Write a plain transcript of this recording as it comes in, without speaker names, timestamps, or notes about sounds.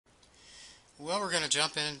Well, we're going to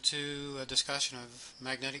jump into a discussion of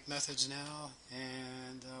magnetic methods now,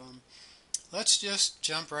 and let's just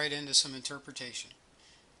jump right into some interpretation.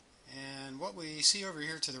 And what we see over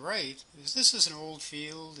here to the right is this is an old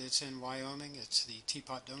field. It's in Wyoming. It's the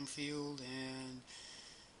Teapot Dome field, and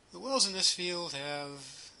the wells in this field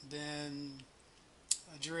have been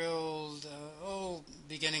drilled,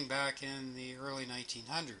 beginning back in the early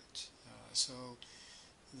 1900s. So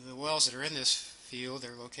the wells that are in this field,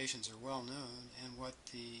 their locations are well known, and what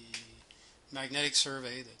the magnetic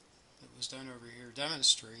survey that was done over here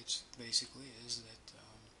demonstrates basically is that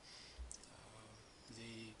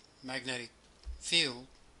the magnetic field,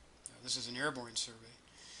 this is an airborne survey,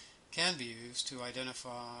 can be used to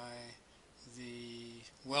identify the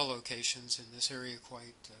well locations in this area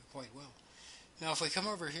quite well. Now, if we come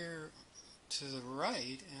over here to the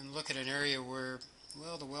right and look at an area where,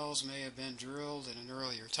 well, the wells may have been drilled at an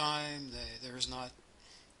earlier time, there's not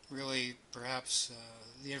really, perhaps,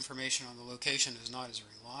 the information on the location is not as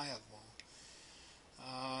reliable.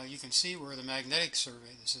 You can see where the magnetic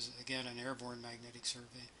survey, this is again an airborne magnetic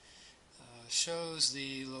survey, shows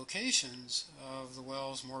the locations of the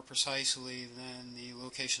wells more precisely than the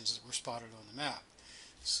locations that were spotted on the map.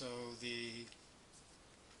 So the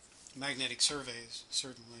magnetic surveys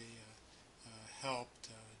certainly helped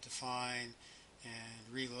define and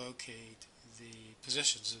relocate the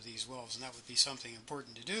positions of these wells, and that would be something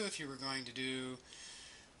important to do if you were going to do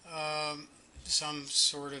some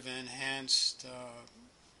sort of enhanced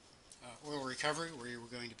oil recovery, where you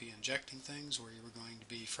were going to be injecting things, where you were going to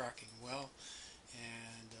be fracking a well,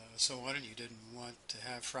 and so on, and you didn't want to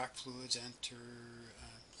have frac fluids enter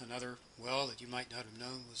another well that you might not have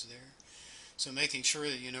known was there. So making sure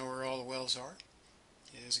that you know where all the wells are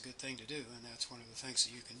is a good thing to do, and that's one of the things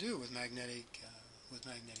that you can do with magnetic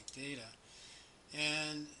data.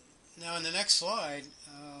 And now in the next slide,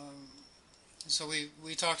 so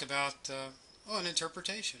we talked about an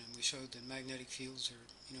interpretation, and we showed that magnetic fields are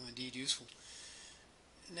indeed useful.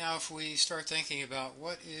 Now, if we start thinking about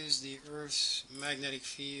what is the Earth's magnetic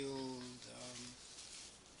field,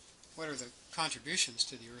 what are the contributions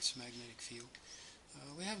to the Earth's magnetic field?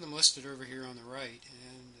 We have them listed over here on the right,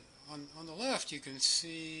 and on the left you can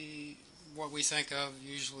see what we think of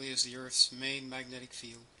usually as the Earth's main magnetic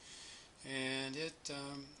field, and it,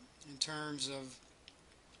 in terms of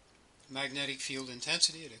magnetic field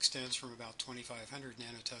intensity, it extends from about 2,500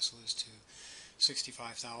 nanoteslas to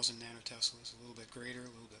 65,000 nanoteslas, a little bit greater, a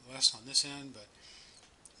little bit less on this end, but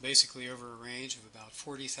basically over a range of about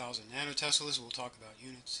 40,000 nanoteslas. We'll talk about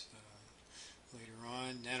units later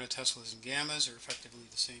on. Nanoteslas and gammas are effectively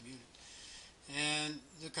the same unit. And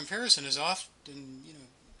the comparison has often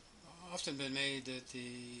been made that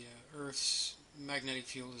the Earth's magnetic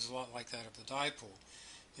field is a lot like that of the dipole.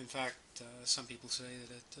 In fact, some people say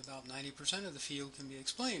that about 90% of the field can be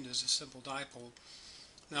explained as a simple dipole.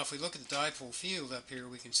 Now, if we look at the dipole field up here,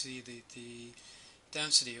 we can see the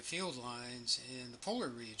density of field lines in the polar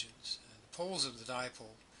regions. The poles of the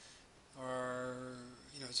dipole are,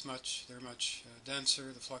 they're much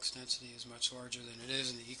denser. The flux density is much larger than it is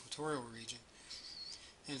in the equatorial region.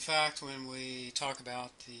 In fact, when we talk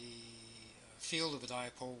about the field of a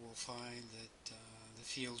dipole, we'll find that the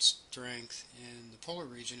field strength in the polar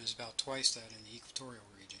region is about twice that in the equatorial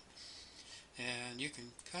region. And you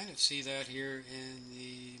can kind of see that here in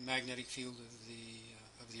the magnetic field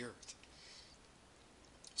of the Earth.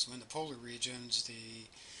 So in the polar regions, the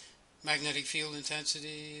magnetic field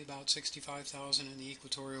intensity about 65,000 in the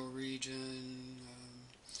equatorial region,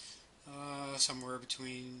 somewhere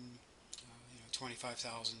between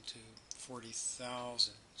 25,000 to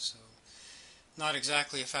 40,000. So not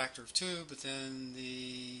exactly a factor of 2, but then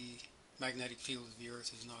the magnetic field of the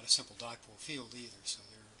Earth is not a simple dipole field either. So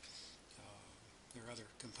there are other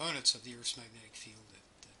components of the Earth's magnetic field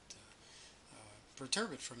that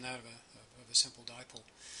perturb it from that of a simple dipole.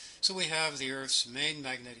 So we have the Earth's main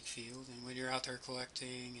magnetic field, and when you're out there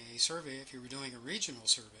collecting a survey, if you were doing a regional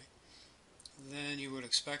survey, then you would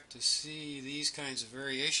expect to see these kinds of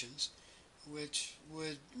variations, which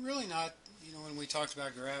would really not, when we talked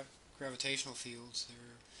about gravitational fields,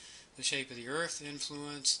 they're the shape of the Earth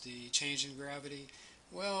influence, the change in gravity.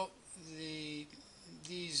 Well,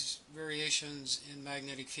 these variations in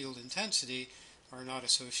magnetic field intensity are not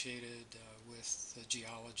associated with the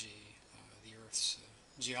geology, the Earth's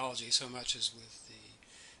geology, so much as with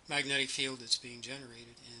the magnetic field that's being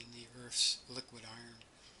generated in the Earth's liquid iron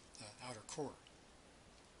outer core.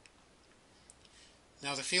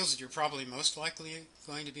 Now, the fields that you're probably most likely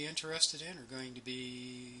going to be interested in are going to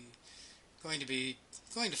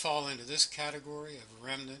fall into this category of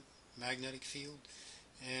remnant magnetic field.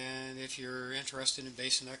 And if you're interested in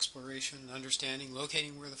basin exploration, understanding,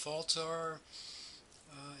 locating where the faults are,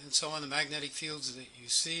 and so on, the magnetic fields that you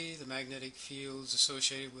see, the magnetic fields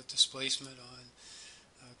associated with displacement on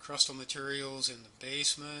crustal materials in the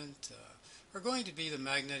basement, are going to be the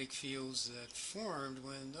magnetic fields that formed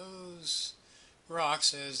when those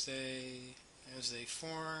rocks, as they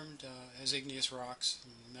formed as igneous rocks,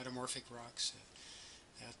 metamorphic rocks,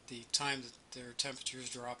 at the time that their temperatures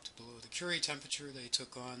dropped below the Curie temperature, they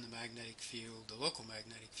took on the magnetic field, the local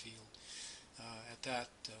magnetic field, at that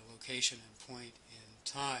location and point in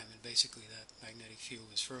time, and basically that magnetic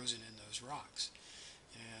field is frozen in those rocks.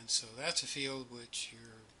 And so that's a field which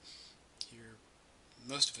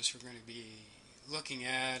most of us are going to be looking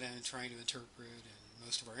at and trying to interpret, and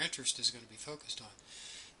most of our interest is going to be focused on.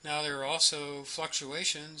 Now there are also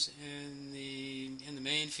fluctuations in the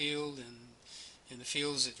main field and in the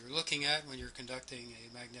fields that you're looking at when you're conducting a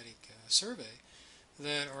magnetic survey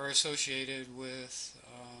that are associated with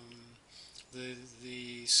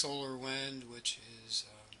the solar wind, which is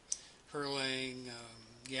hurling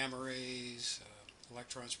gamma rays,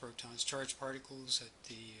 electrons, protons, charged particles at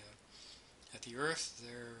the Earth.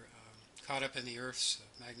 They're caught up in the Earth's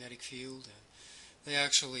magnetic field, and they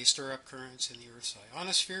actually stir up currents in the Earth's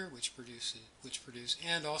ionosphere, which produce,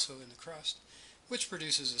 and also in the crust, which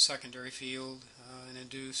produces a secondary field, an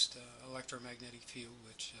induced electromagnetic field,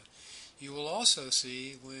 which you will also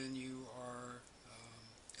see when you are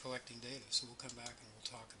collecting data. So we'll come back and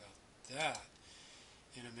we'll talk about that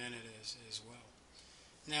in a minute as well.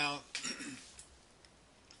 Now,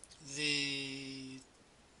 the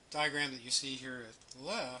diagram that you see here at the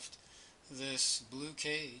left, this blue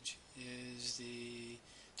cage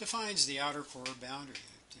defines the outer core boundary.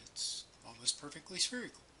 It's almost perfectly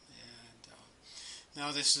spherical. And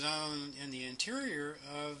now this zone in the interior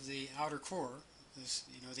of the outer core,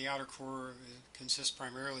 the outer core consists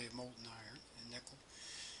primarily of molten iron and nickel.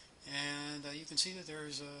 And you can see that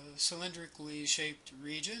there's a cylindrically shaped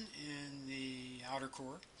region in the outer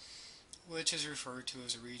core, which is referred to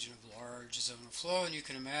as a region of large zonal flow. And you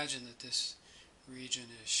can imagine that this region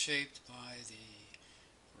is shaped by the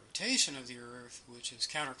rotation of the Earth, which is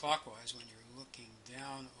counterclockwise when you're looking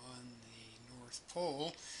down on the North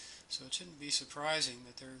Pole. So it shouldn't be surprising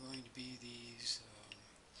that there are going to be these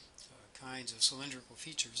kinds of cylindrical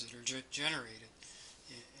features that are generated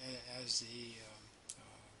as the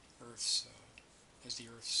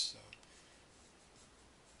Earth's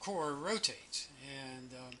core rotates.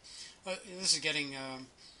 And this is getting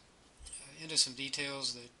into some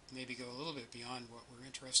details that maybe go a little bit beyond what we're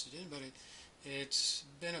interested in, but it's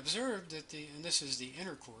been observed that and this is the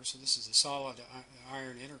inner core, so this is the solid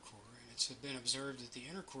iron inner core, and it's been observed that the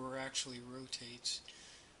inner core actually rotates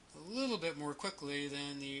a little bit more quickly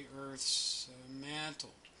than the Earth's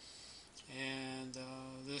mantle. And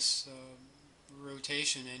this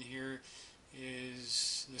rotation in here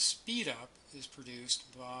is the speed up is produced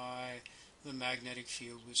by the magnetic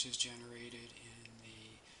field which is generated in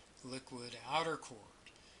the liquid outer core.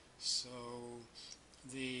 So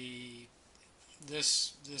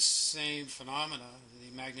this same phenomena,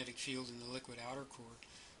 the magnetic field in the liquid outer core,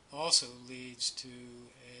 also leads to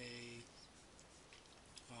a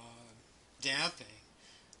damping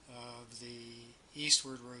of the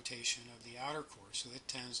eastward rotation of the outer core, so it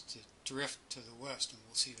tends to drift to the west, and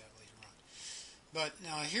we'll see that later on. But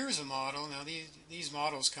now here's a model. Now these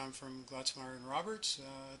models come from Glotzmeyer and Roberts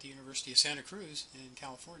at the University of Santa Cruz in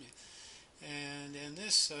California. And in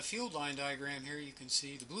this field line diagram here, you can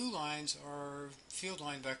see the blue lines are field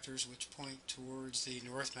line vectors which point towards the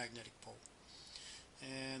north magnetic pole.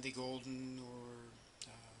 And the golden or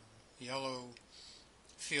yellow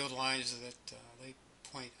field lines that they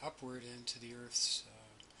point upward into the Earth's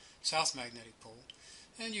south magnetic pole.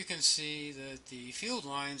 And you can see that the field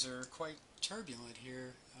lines are quite turbulent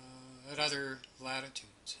here at other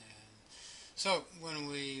latitudes. And so when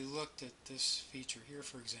we looked at this feature here,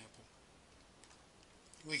 for example,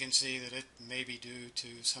 we can see that it may be due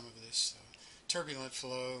to some of this turbulent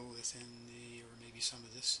flow within or maybe some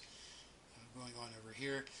of this going on over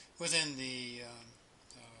here within the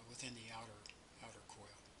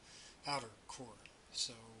outer core.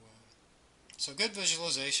 So good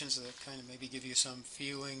visualizations that kind of maybe give you some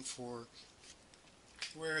feeling for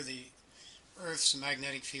where the Earth's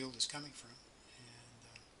magnetic field is coming from.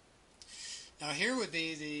 And now here would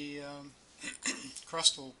be the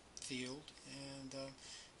crustal field,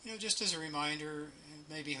 and just as a reminder,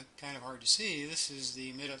 it may be kind of hard to see, this is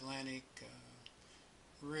the mid-Atlantic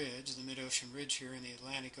ridge, the mid-ocean ridge here in the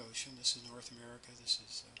Atlantic Ocean. This is North America, this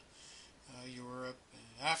is Europe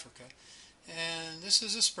and Africa. And this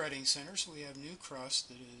is a spreading center, so we have new crust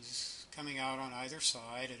that is coming out on either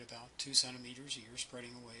side at about 2 centimeters a year,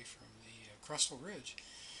 spreading away from the crustal ridge.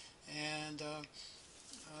 And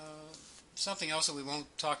something else that we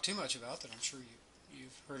won't talk too much about, that I'm sure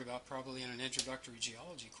you've heard about probably in an introductory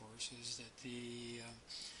geology course, is that the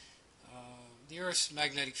Earth's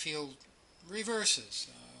magnetic field reverses.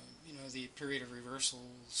 The period of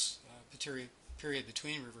reversals, period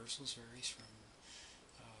between reversals varies from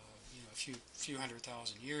a few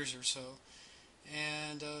 100,000 years or so.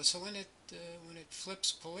 And so when it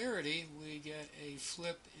flips polarity, we get a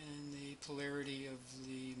flip in the polarity of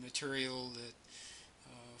the material that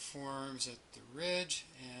forms at the ridge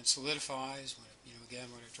and solidifies when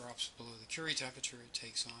when it drops below the Curie temperature. It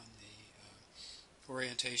takes on the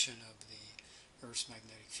orientation of the Earth's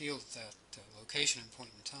magnetic field at that location and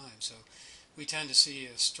point in time. So we tend to see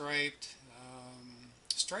a striping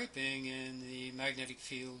in the magnetic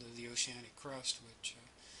field of the oceanic crust, which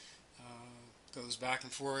goes back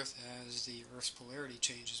and forth as the Earth's polarity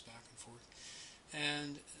changes back and forth.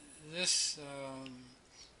 And this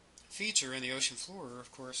feature in the ocean floor, of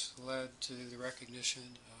course, led to the recognition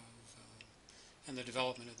of and the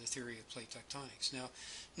development of the theory of plate tectonics. Now,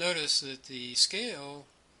 notice that the scale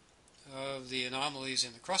of the anomalies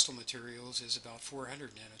in the crustal materials is about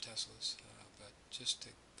 400 nanoteslas. But just to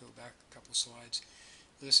go back a couple slides,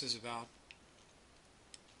 this is about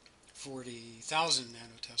 40,000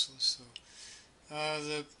 nanoteslas. So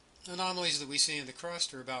the anomalies that we see in the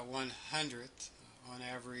crust are about 1/100th on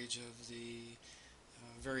average of the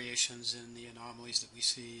variations in the anomalies that we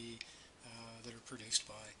see that are produced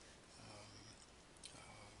by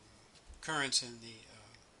currents in the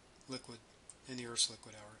Earth's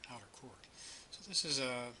liquid outer core. So this is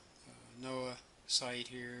a NOAA site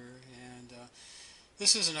here, and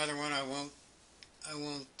this is another one. I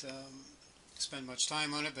won't spend much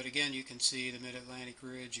time on it, but again, you can see the mid-Atlantic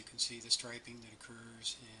ridge. You can see the striping that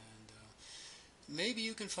occurs, and maybe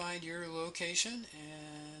you can find your location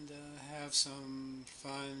and have some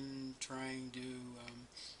fun trying to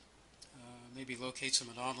maybe locate some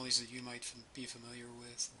anomalies that you might be familiar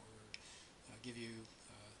with, or give you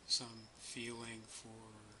some feeling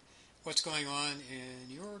for what's going on in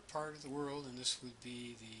your part of the world, and this would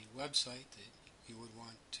be the website that you would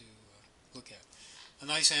want to look at. A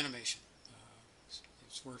nice animation.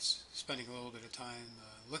 It's worth spending a little bit of time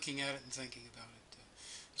looking at it and thinking about it.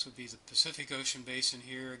 This would be the Pacific Ocean basin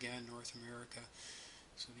here, again, North America.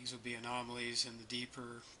 So these would be anomalies in the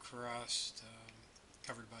deeper crust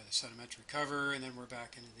covered by the sedimentary cover, and then we're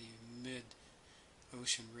back into the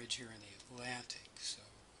mid-ocean ridge here in the Atlantic. So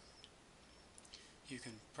you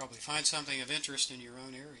can probably find something of interest in your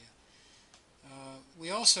own area. We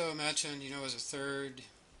also mentioned, as a third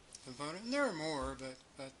component, and there are more,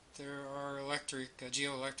 but there are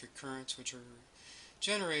geoelectric currents which are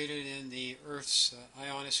generated in the Earth's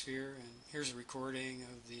ionosphere, and here's a recording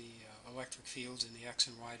of the electric fields in the X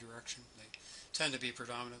and Y direction. They tend to be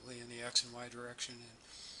predominantly in the X and Y direction,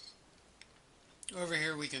 and over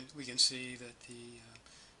here we can see that the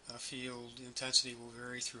field intensity will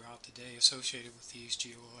vary throughout the day associated with these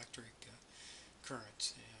geoelectric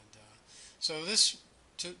currents. And so this,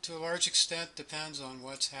 to a large extent, depends on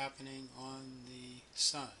what's happening on the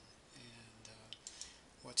sun and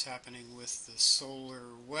what's happening with the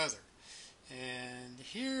solar weather. And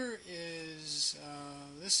here is,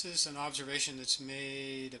 this is an observation that's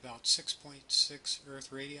made about 6.6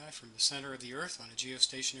 Earth radii from the center of the Earth on a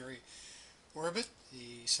geostationary orbit.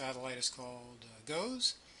 The satellite is called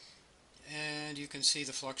GOES, and you can see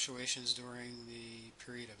the fluctuations during the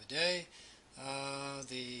period of a day.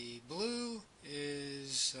 The blue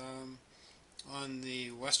is on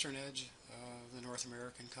the western edge of the North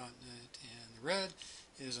American continent, and the red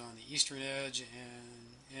is on the eastern edge,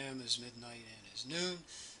 and M is midnight, N is noon.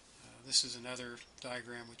 This is another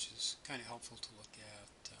diagram which is kind of helpful to look at.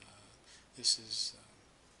 This is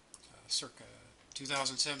circa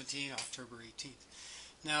 2017, October 18th.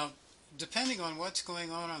 Now, depending on what's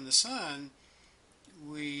going on the sun,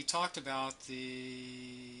 we talked about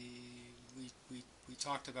we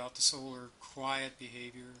talked about the solar quiet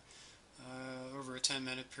behavior. Over a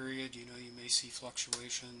 10-minute period, you may see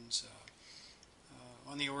fluctuations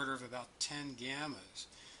on the order of about 10 gammas.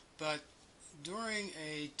 But during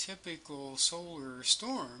a typical solar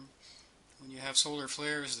storm, when you have solar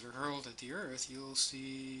flares that are hurled at the Earth, you'll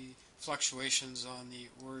see fluctuations on the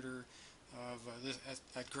order of,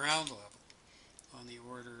 at ground level, on the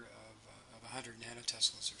order of 100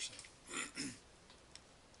 nanoteslas or so.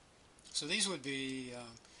 So these would be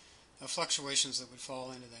fluctuations that would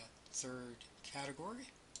fall into that third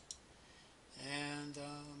category. And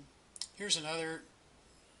here's another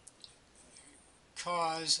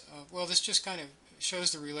because, well, this just kind of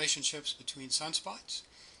shows the relationships between sunspots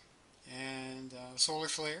and solar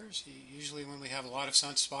flares. Usually when we have a lot of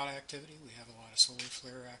sunspot activity, we have a lot of solar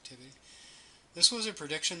flare activity. This was a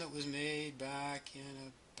prediction that was made back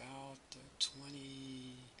in about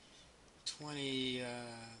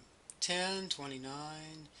 2010, 29,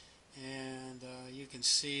 and you can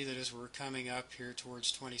see that as we're coming up here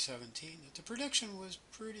towards 2017, that the prediction was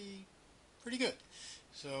pretty good.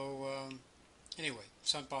 So anyway,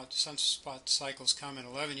 sunspot cycles come in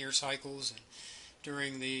 11-year cycles, and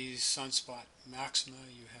during these sunspot maxima,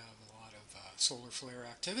 you have a lot of solar flare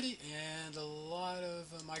activity and a lot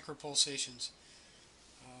of micropulsations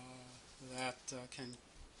that can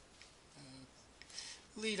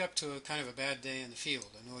lead up to a kind of a bad day in the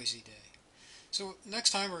field, a noisy day. So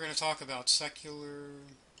next time we're going to talk about secular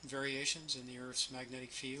variations in the Earth's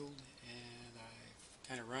magnetic field, and I've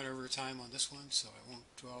kind of run over time on this one, so I won't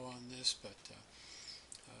dwell on this, but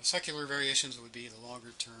secular variations would be the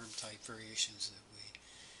longer term type variations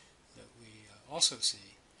that we also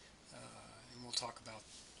see, and we'll talk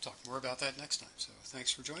more about that next time. So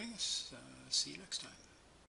thanks for joining us. See you next time.